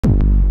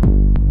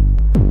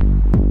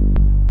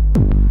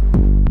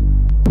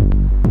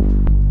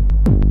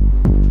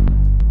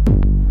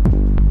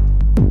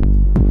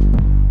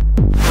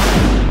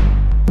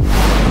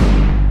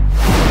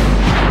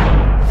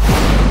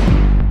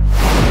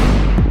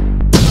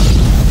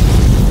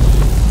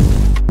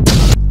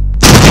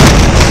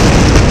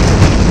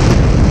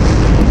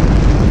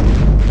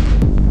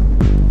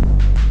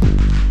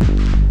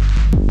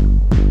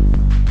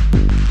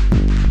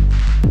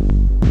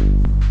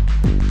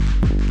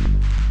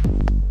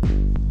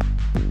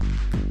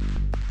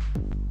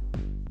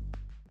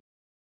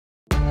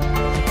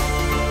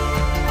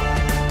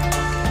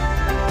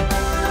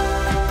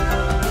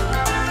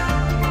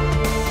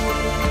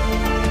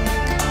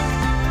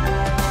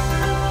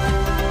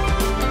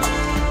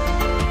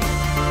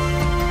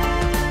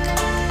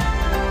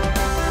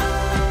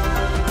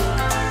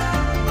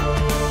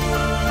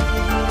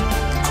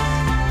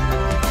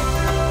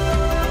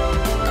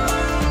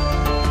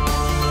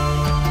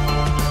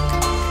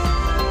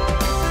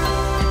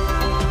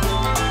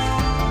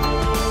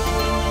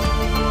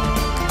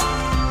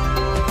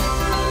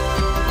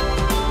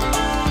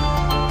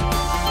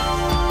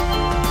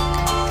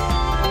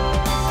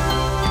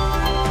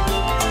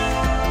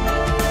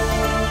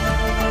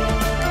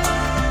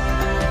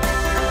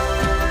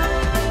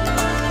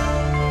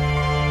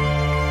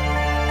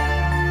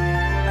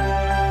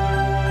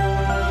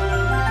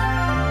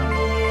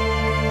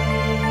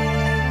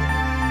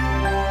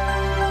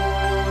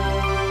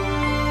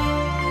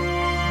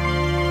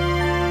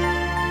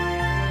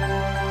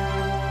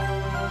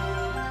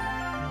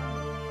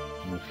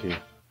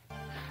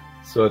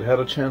So it had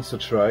a chance to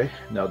try.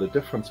 Now the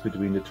difference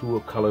between the two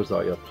colors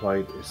I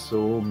applied is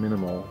so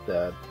minimal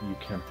that you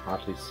can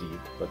hardly see it,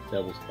 but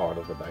that was part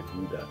of it. I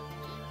do that.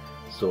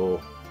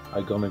 So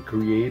I'm gonna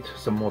create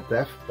some more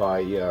depth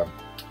by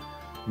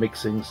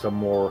mixing some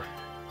more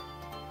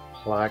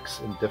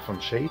blacks in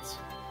different shades,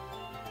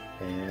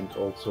 and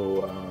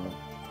also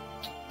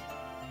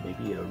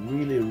maybe a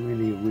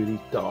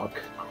really dark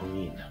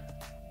green,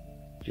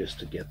 just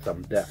to get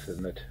some depth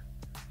in it.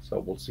 So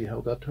we'll see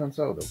how that turns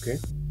out, okay?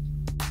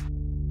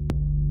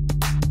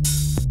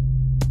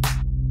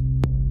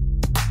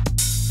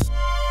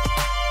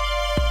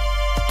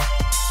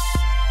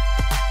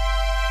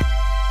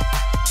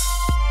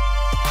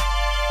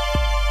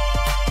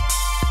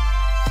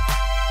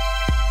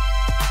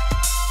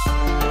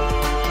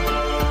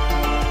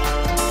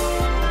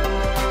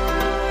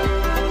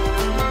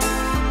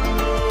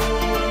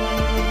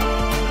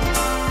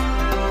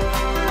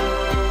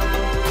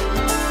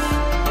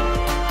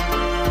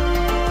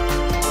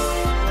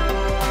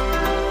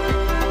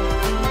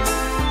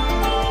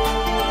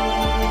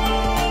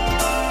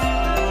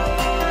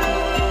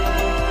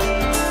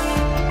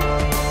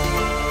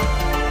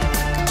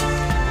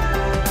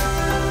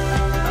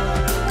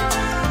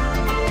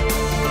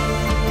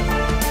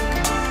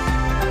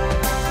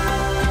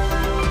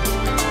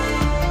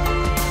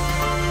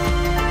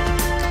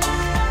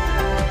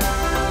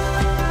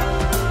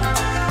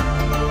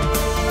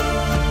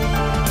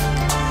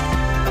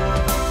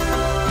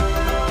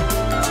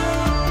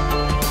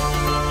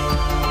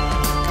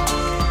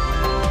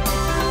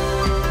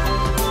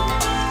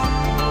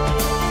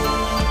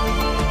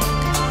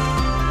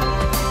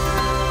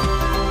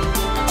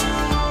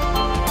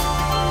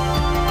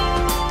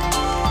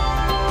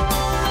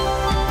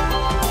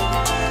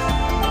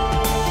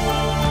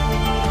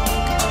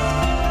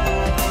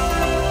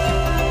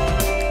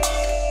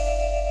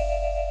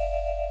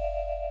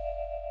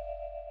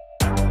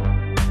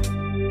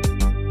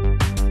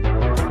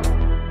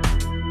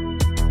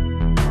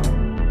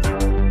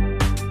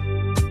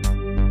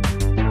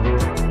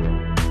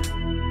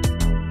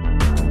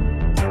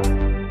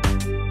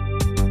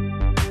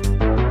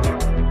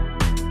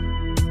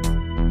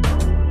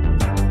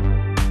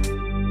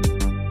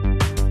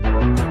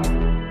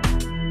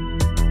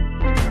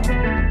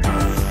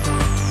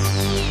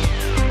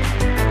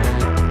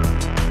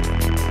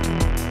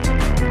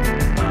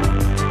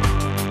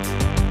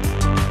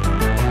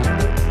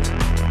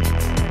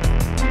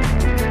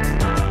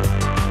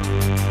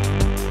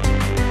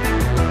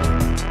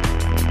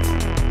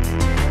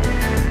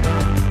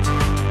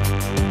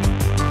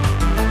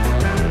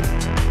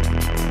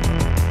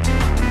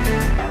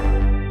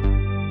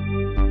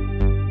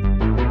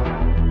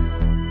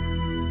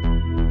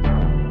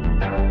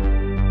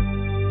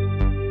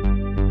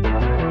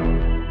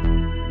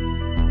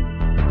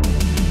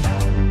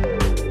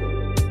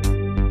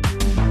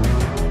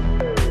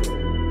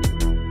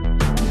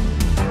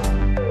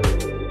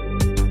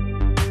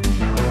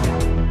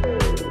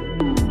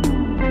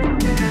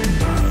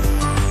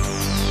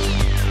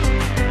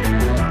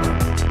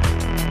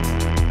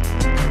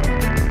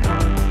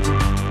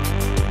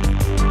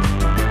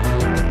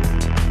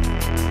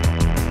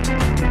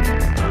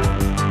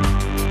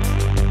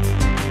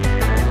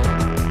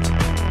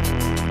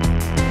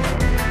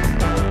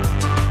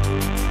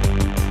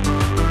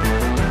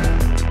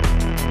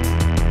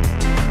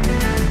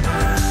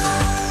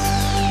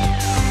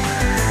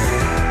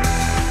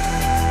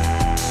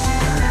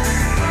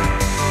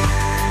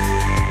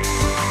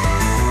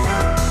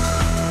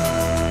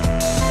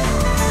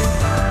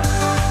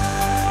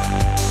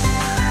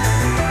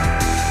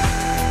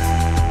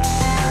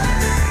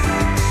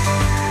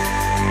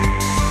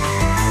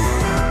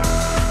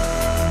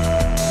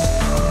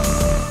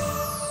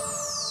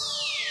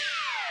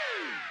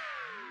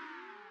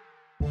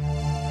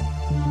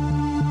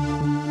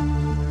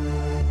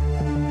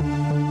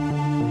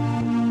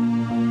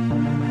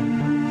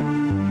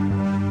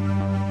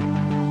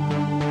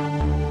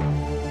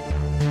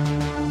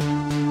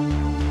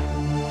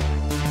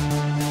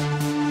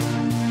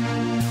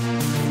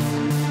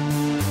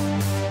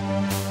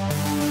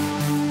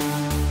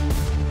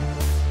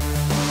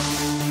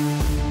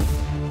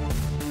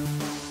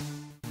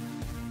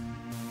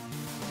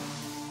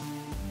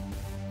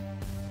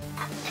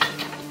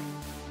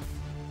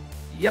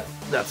 Yep,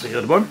 that's a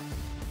good one.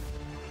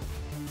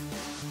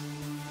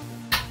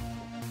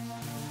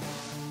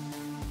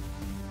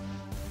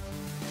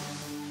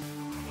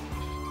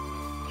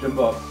 Jump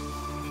up.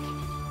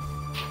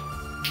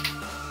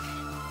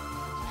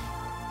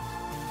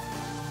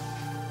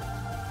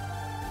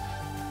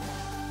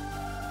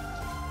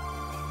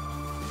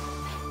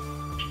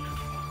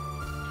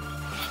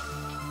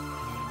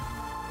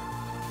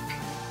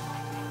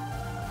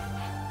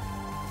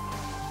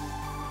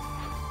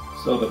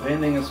 So the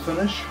painting is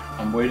finished.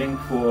 I'm waiting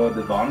for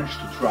the varnish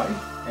to dry,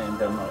 and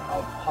then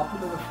I'll pop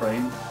it in the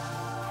frame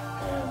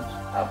and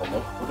have a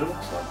look what it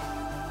looks like.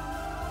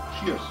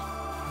 Cheers.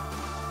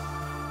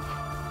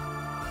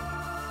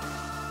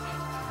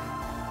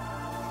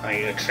 Are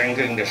you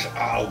drinking this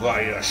all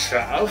by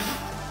yourself?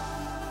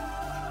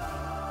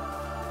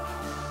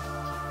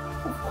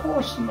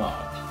 course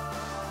not.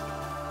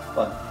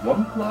 But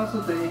one class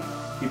a day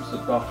keeps the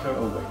doctor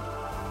away.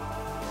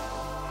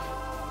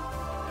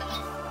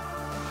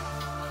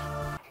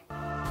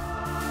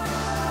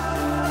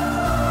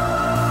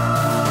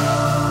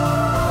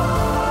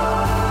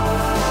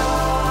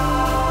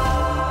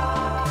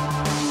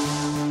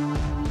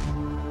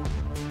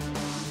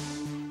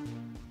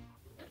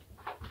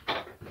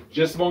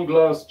 Just one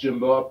glass, Jim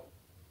Bob.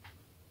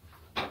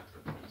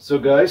 So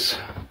guys,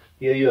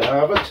 here you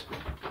have it.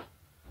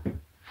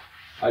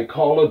 I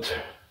call it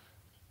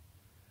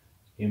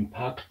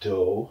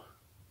Impacto,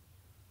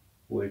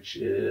 which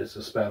is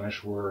a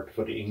Spanish word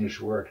for the English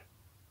word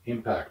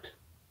impact.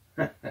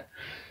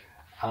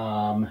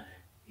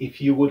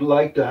 If you would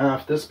like to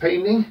have this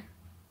painting,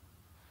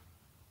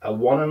 a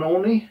one and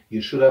only,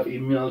 you should have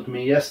emailed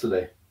me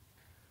yesterday.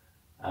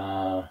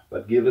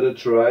 But give it a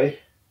try.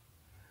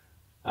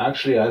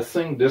 Actually, I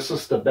think this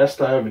is the best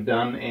I have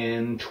done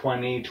in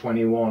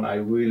 2021. I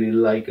really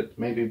like it.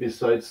 Maybe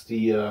besides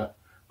the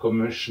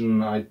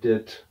commission I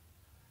did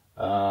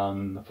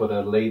for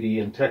the lady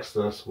in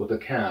Texas with a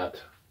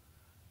cat,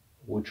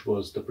 which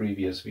was the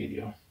previous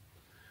video.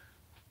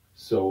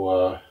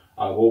 So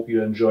I hope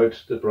you enjoyed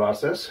the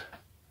process.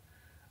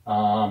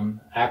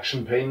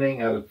 Action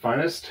painting at its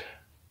finest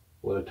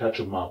with a touch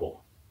of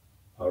MABO.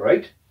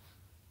 Alright?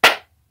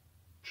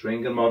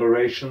 Drink in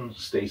moderation,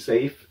 stay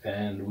safe,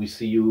 and we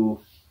see you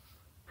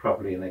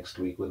probably next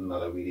week with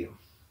another video.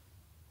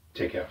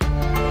 Take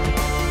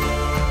care.